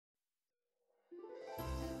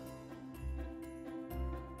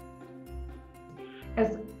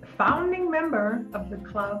as founding member of the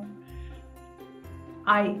club,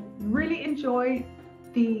 I really enjoy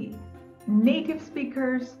the native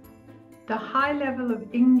speakers, the high level of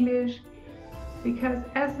English, because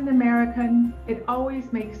as an American, it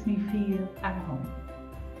always makes me feel at home.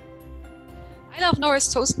 I love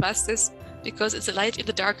Noris Toastmasters because it's a light in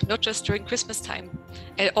the dark, not just during Christmas time.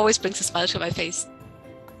 It always brings a smile to my face.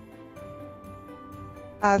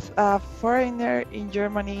 As a foreigner in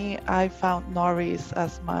Germany, I found Noris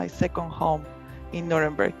as my second home in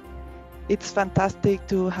Nuremberg. It's fantastic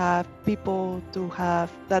to have people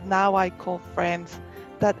that now I call friends,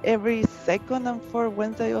 that every second and fourth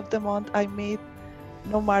Wednesday of the month I meet,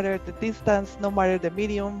 no matter the distance, no matter the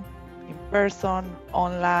medium, in person,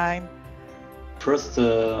 online. First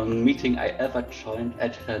meeting I ever joined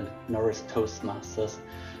at Noris Toastmasters.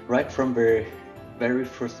 Right from the very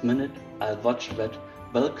first minute, I watched that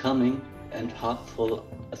welcoming and heartful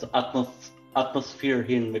atmosphere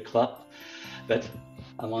here in the club that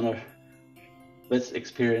this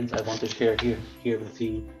experience I want to share here with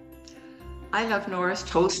you. I love Noris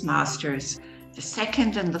Toastmasters. The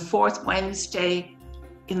second and the fourth Wednesday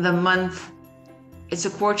in the month, it's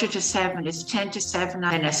 6:45, it's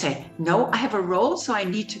 6:50, and I say, no, I have a role, so I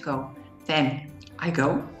need to go. Then I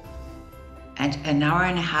go, and an hour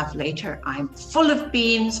and a half later, I'm full of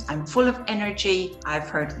beans, I'm full of energy. I've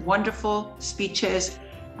heard wonderful speeches,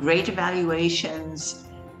 great evaluations,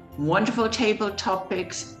 wonderful table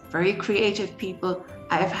topics, very creative people.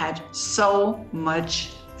 I've had so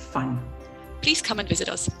much fun. Please come and visit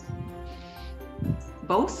us.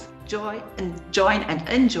 Both join and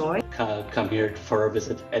enjoy. Come here for a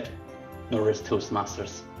visit at Noris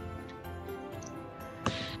Toastmasters.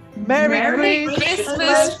 Merry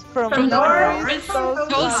Christmas from Noris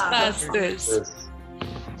Toastmasters. Toastmasters.